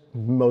 darkest,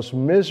 most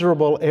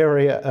miserable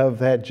area of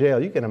that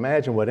jail. You can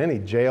imagine what any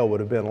jail would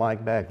have been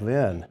like back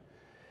then.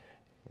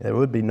 There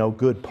would be no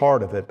good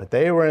part of it, but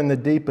they were in the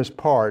deepest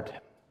part.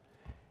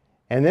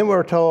 And then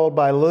we're told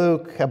by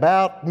Luke,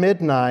 about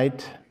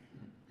midnight,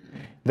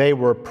 they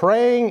were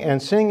praying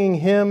and singing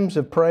hymns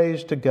of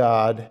praise to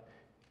God,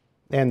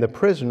 and the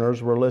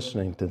prisoners were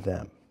listening to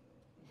them.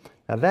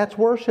 Now that's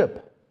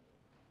worship.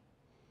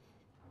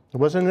 It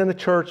wasn't in a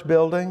church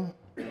building.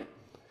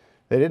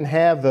 They didn't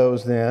have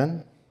those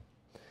then.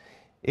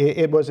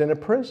 It was in a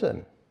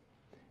prison,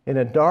 in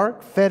a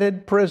dark,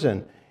 fetid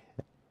prison.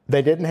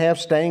 They didn't have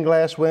stained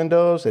glass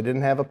windows. They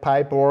didn't have a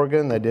pipe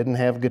organ. They didn't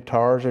have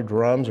guitars or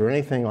drums or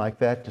anything like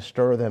that to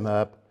stir them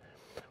up.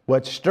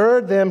 What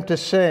stirred them to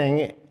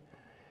sing,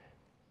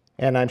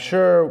 and I'm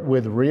sure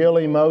with real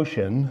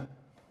emotion,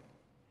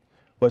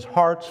 was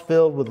hearts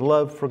filled with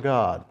love for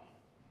God,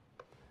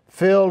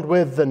 filled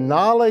with the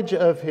knowledge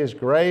of His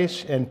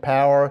grace and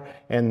power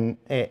and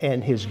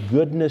His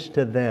goodness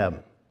to them.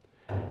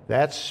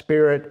 That's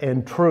spirit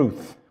and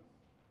truth.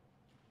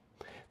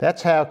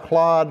 That's how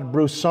Claude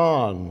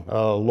Bresson,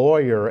 a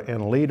lawyer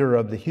and leader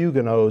of the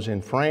Huguenots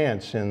in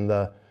France in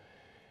the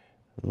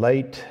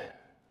late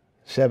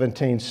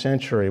 17th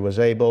century, was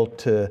able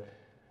to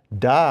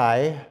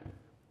die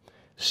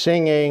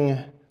singing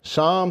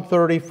Psalm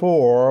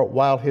 34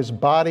 while his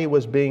body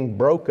was being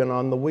broken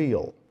on the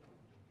wheel.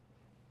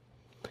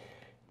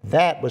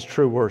 That was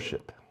true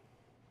worship.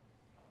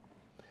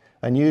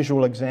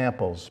 Unusual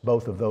examples,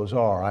 both of those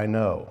are, I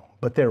know,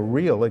 but they're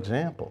real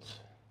examples.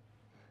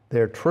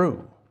 They're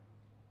true.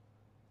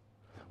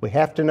 We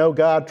have to know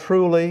God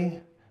truly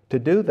to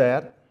do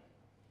that.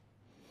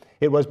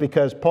 It was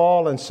because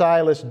Paul and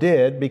Silas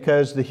did,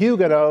 because the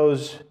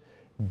Huguenots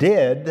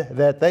did,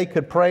 that they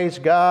could praise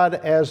God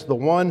as the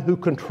one who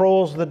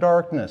controls the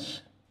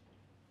darkness.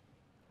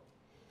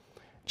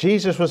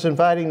 Jesus was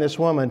inviting this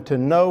woman to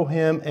know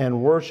Him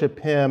and worship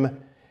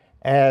Him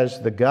as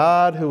the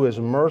God who is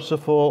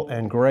merciful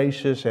and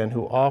gracious and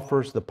who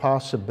offers the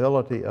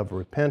possibility of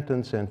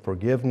repentance and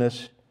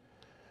forgiveness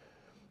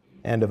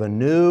and of a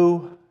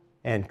new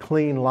and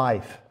clean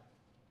life.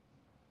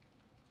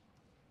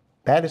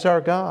 That is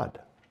our God,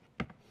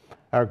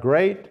 our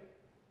great,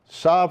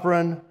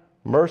 sovereign,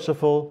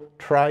 merciful,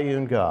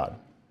 triune God.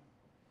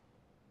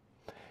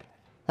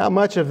 How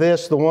much of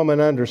this the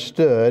woman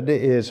understood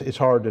is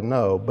hard to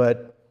know,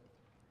 but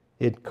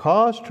it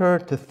caused her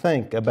to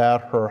think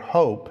about her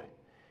hope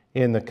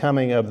in the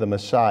coming of the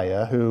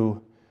Messiah,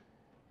 who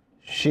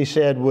she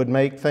said would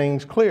make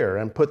things clear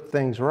and put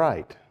things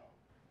right.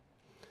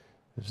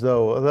 As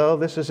though, although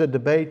this is a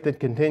debate that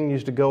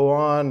continues to go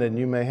on and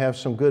you may have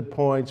some good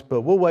points,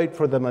 but we'll wait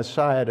for the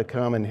Messiah to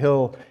come and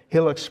He'll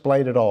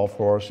explain it all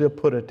for us. He'll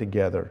put it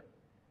together.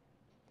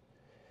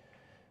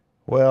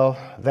 Well,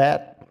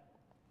 that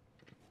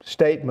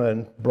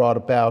statement brought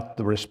about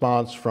the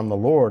response from the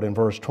Lord in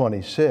verse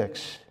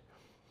 26.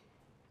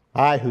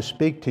 I who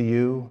speak to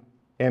you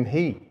am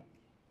He.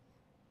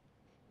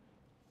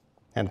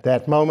 And at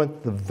that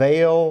moment, the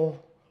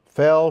veil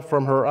fell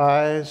from her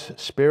eyes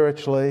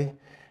spiritually,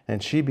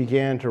 and she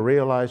began to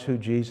realize who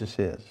Jesus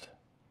is.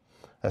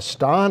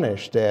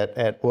 Astonished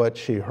at what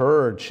she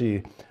heard,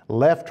 she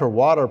left her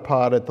water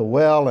pot at the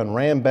well and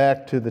ran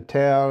back to the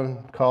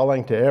town,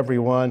 calling to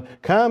everyone,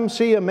 "Come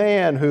see a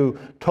man who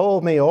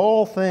told me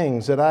all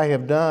things that I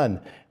have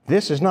done.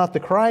 This is not the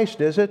Christ,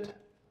 is it?"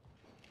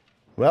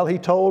 Well, he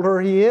told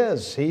her he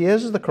is. He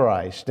is the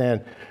Christ.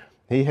 And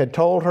he had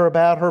told her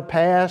about her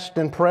past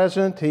and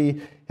present.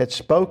 He had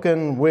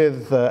spoken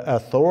with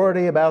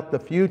authority about the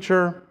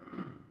future.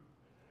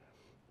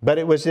 But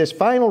it was this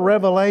final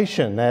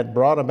revelation that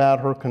brought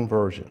about her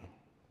conversion.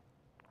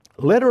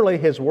 Literally,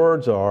 his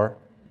words are,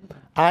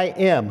 I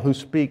am who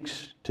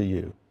speaks to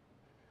you.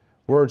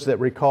 Words that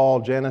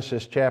recall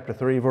Genesis chapter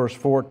 3, verse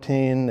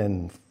 14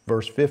 and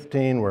verse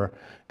 15, where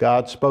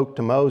God spoke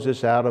to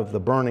Moses out of the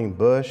burning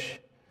bush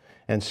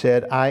and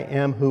said, I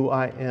am who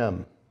I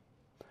am.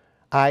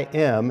 I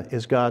am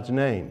is God's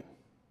name.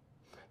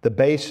 The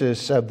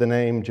basis of the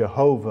name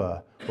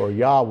Jehovah or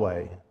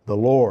Yahweh, the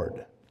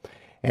Lord.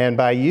 And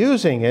by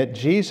using it,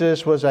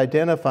 Jesus was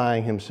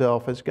identifying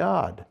himself as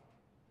God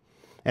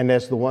and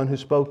as the one who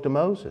spoke to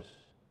Moses.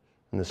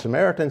 And the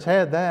Samaritans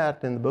had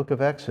that in the book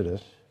of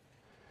Exodus.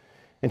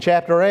 In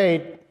chapter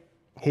 8,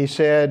 he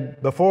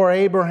said, before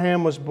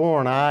Abraham was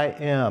born, I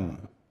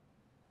am.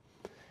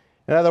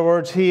 In other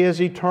words, he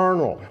is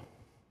eternal.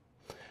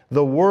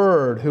 The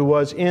Word who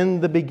was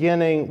in the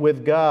beginning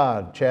with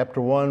God,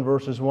 chapter 1,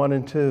 verses 1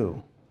 and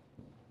 2.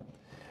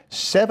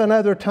 7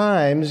 other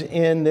times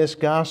in this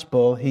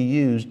gospel, he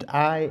used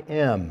I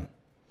am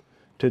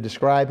to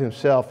describe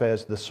himself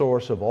as the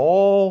source of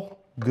all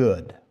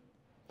good.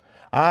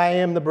 I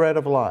am the bread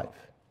of life.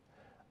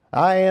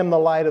 I am the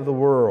light of the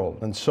world,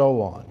 and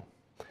so on.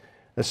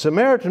 The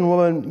Samaritan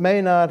woman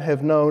may not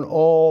have known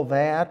all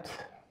that,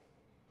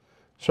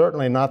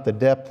 certainly not the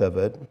depth of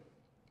it,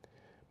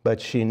 but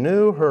she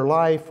knew her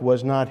life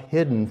was not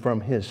hidden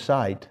from his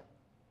sight.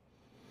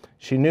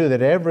 She knew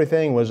that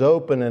everything was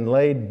open and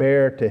laid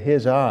bare to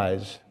his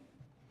eyes.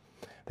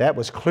 That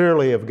was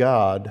clearly of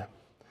God.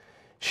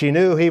 She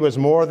knew he was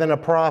more than a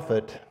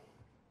prophet.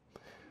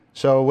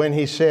 So when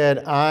he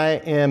said,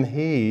 I am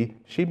he,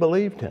 she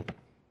believed him.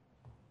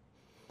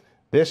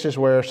 This is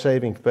where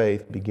saving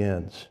faith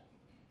begins.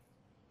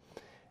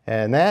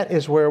 And that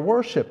is where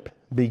worship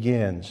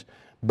begins.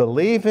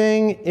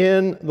 Believing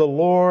in the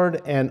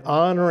Lord and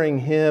honoring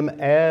Him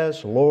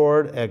as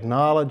Lord,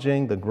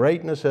 acknowledging the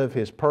greatness of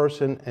His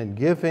person and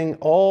giving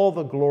all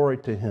the glory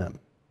to Him.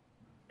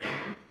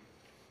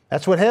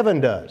 That's what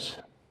heaven does.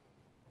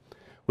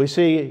 We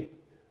see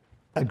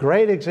a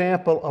great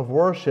example of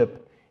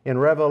worship in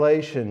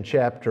Revelation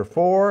chapter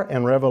 4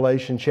 and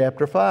Revelation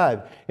chapter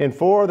 5. In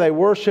 4, they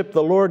worship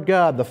the Lord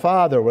God, the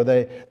Father, where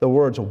the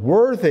words,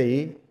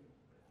 worthy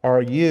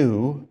are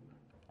you,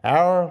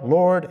 our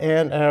Lord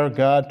and our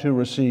God, to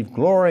receive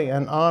glory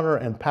and honor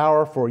and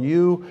power, for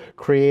you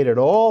created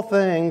all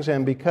things,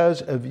 and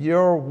because of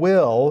your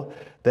will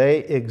they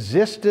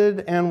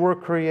existed and were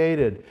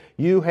created.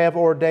 You have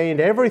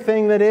ordained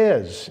everything that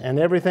is and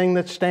everything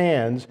that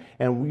stands,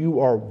 and you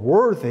are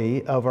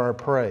worthy of our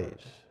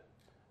praise.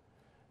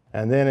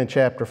 And then in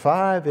chapter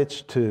 5,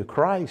 it's to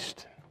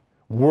Christ.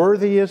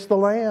 Worthy is the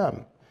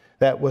Lamb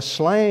that was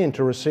slain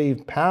to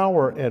receive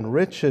power and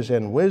riches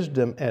and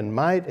wisdom and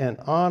might and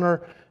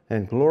honor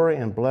and glory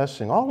and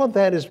blessing. All of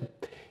that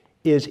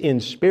is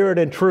in spirit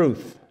and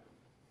truth.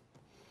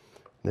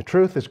 The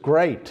truth is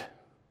great.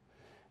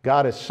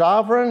 God is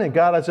sovereign and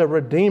God is a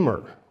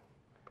redeemer.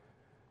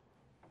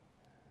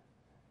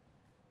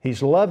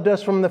 He's loved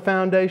us from the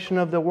foundation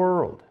of the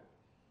world.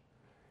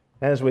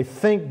 As we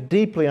think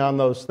deeply on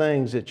those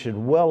things, it should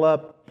well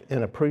up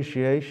in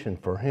appreciation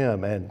for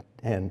Him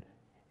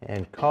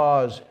and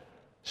cause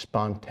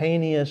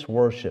spontaneous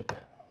worship.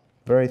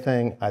 Very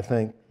thing I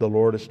think the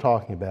Lord is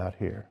talking about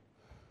here.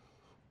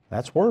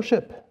 That's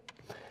worship.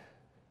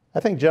 I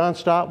think John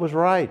Stott was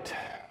right.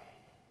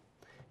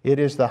 It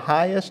is the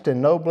highest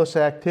and noblest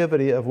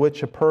activity of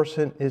which a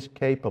person is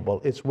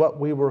capable. It's what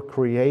we were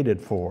created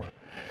for.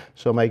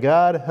 So may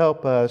God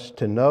help us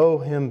to know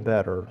Him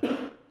better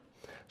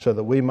so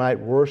that we might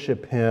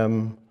worship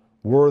Him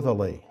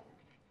worthily.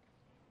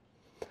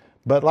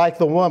 But like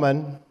the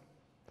woman,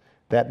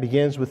 that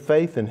begins with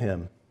faith in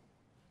Him.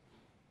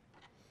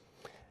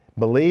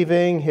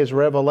 Believing His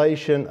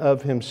revelation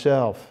of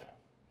Himself,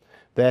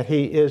 that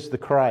He is the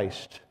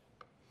Christ,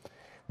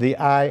 the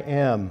I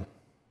am,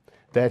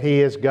 that He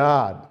is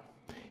God.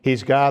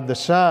 He's God the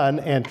Son,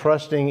 and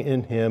trusting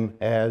in Him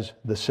as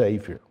the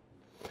Savior.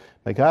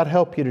 May God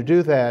help you to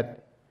do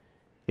that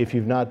if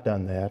you've not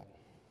done that.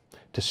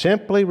 To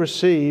simply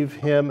receive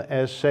Him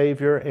as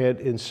Savior, and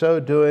in so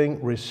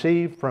doing,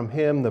 receive from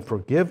Him the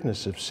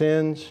forgiveness of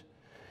sins,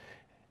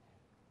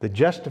 the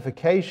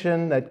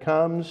justification that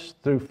comes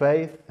through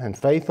faith and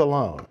faith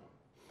alone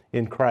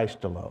in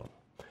Christ alone.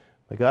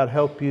 May God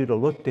help you to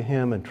look to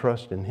Him and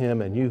trust in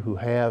Him, and you who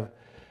have,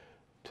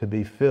 to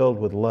be filled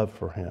with love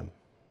for Him,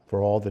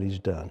 for all that He's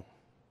done.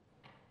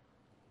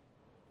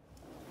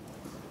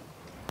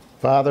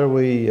 Father,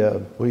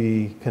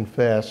 we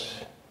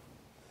confess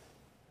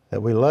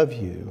that we love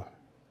you.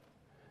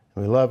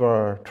 We love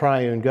our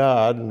triune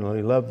God, and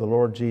we love the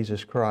Lord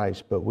Jesus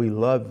Christ, but we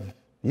love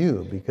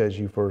you because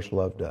you first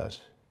loved us.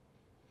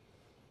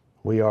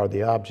 We are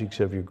the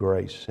objects of your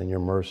grace and your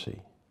mercy.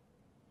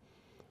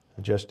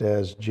 Just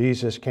as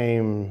Jesus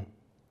came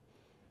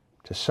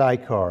to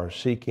Sychar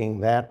seeking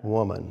that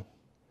woman,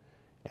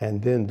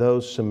 and then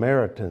those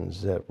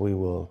Samaritans that we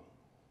will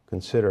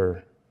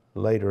consider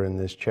later in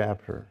this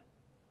chapter.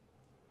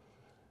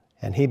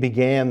 And he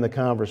began the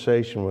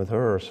conversation with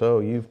her, so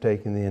you've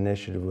taken the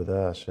initiative with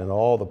us, and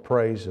all the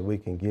praise that we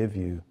can give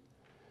you,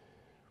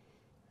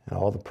 and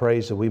all the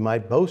praise that we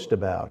might boast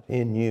about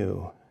in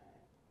you,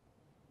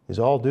 is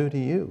all due to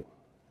you.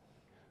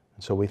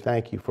 And so we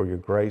thank you for your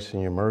grace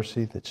and your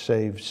mercy that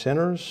saved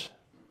sinners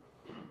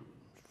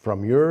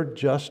from your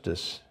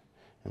justice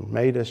and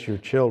made us your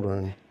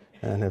children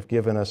and have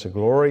given us a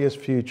glorious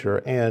future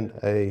and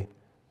a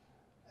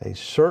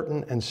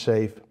certain and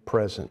safe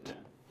present.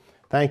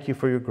 Thank you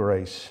for your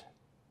grace.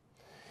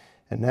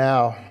 And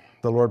now,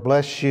 the Lord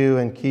bless you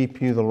and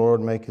keep you. The Lord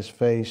make His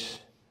face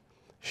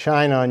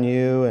shine on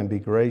you and be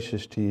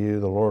gracious to you.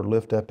 The Lord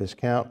lift up His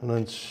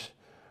countenance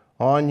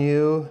on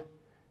you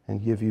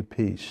and give you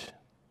peace.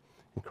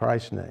 In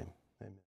Christ's name.